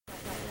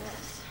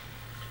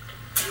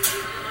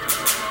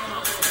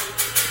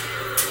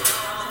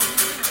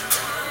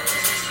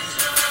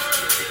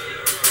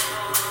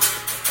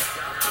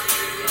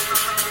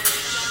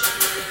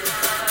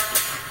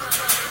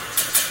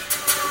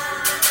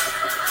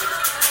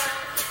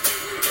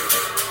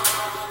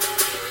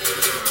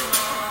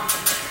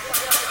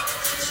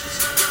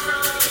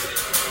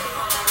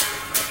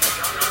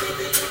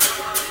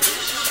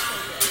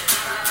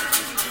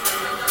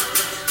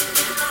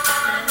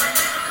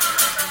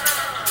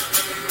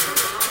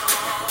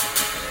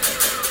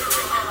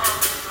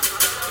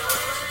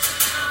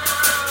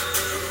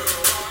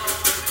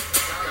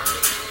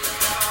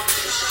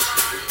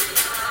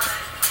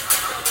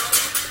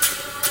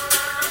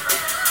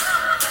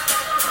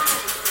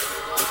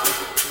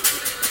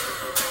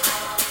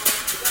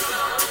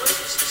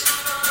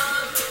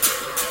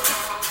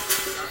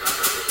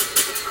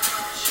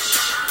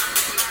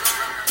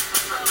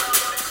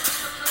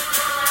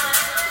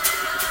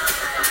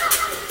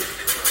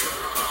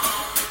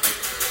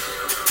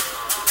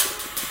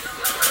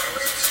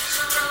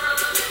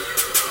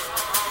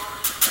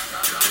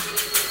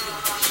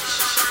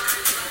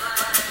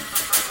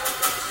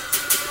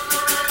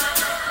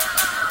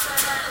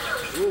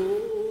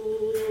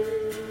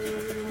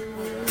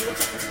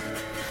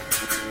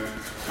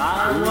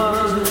I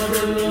was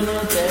living in a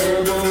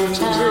devil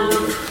town.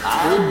 I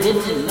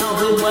didn't know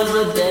it was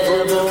a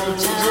devil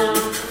town.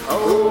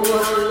 Oh,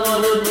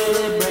 Lord, it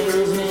really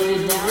brings me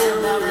down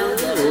the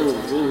devil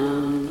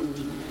town.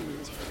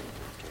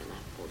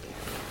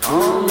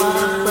 All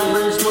my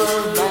friends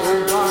were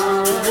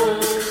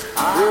vampires. I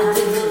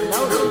didn't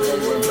know that they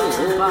were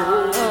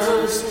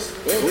vampires.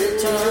 It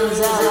turns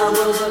out I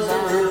was a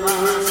vampire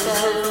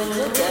myself in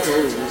the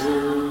devil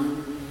town.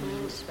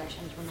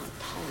 Expressions were not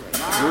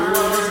tolerated. I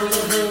was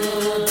living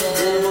in a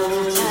devil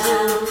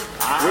town.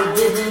 I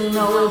didn't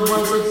know it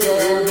was a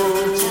devil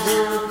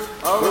town.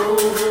 Oh,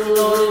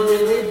 Lord,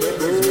 it really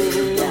brings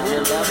me down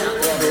about the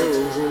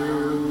devil town.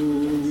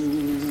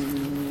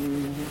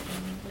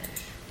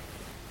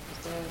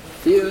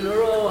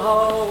 Funeral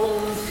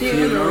home,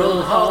 funeral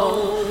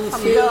home,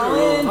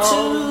 funeral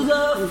home.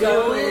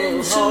 Going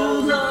to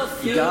the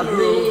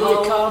funeral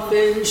home.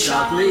 Coffin,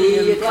 shot me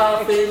a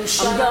coffin,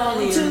 shot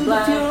me in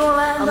black.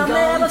 I'm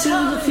going to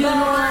the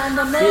funeral and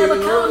I'm never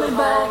coming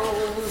back.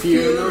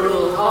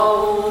 Funeral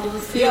home,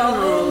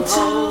 funeral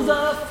home,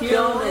 going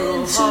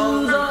to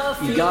the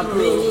funeral. Got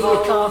me a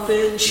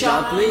coffin,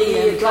 shot me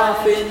a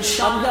coffin,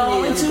 shot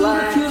me in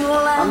black.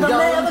 I'm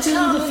going to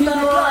the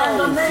funeral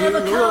and I'm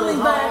never coming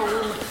back.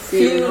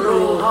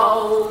 Funeral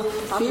home,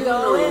 I'm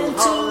going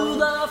to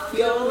the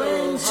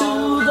funeral.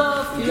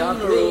 Got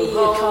me a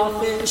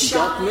coffin,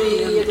 shot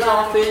me a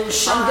coffin,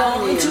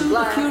 shot me in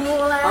black.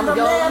 I'm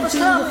going to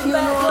the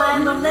funeral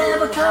and I'm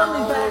never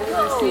coming back.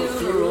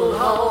 Funeral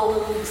home,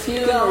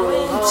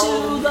 going to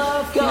the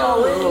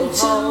funeral.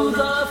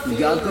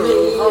 Got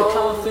me a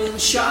coffin,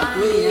 shot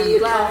me in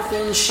black.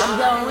 I'm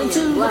going to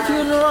the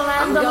funeral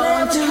and I'm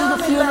never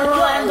coming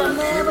back. And I'm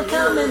never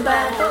coming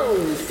back.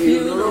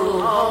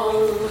 Funeral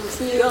home,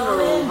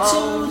 going to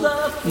the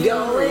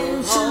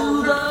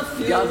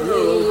funeral. Got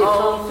me a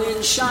coffin,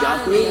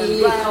 shot me in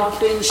black. I'm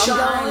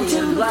going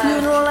to the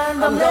funeral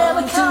and I'm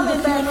never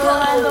coming back.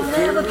 And I'm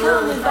never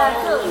coming back.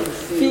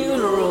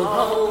 Funeral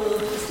home,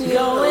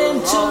 going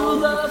to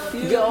the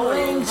funeral.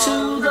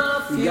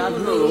 Got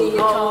me a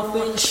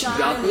coffin,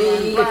 shot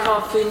me a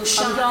coffin,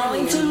 shot me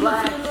in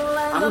black.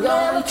 I'm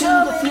going to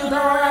the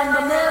funeral and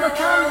I'm never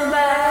coming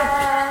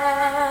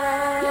back.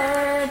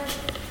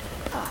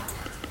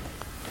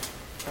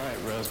 All right,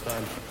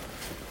 Rosebud.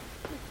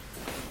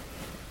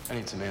 I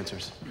need some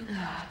answers.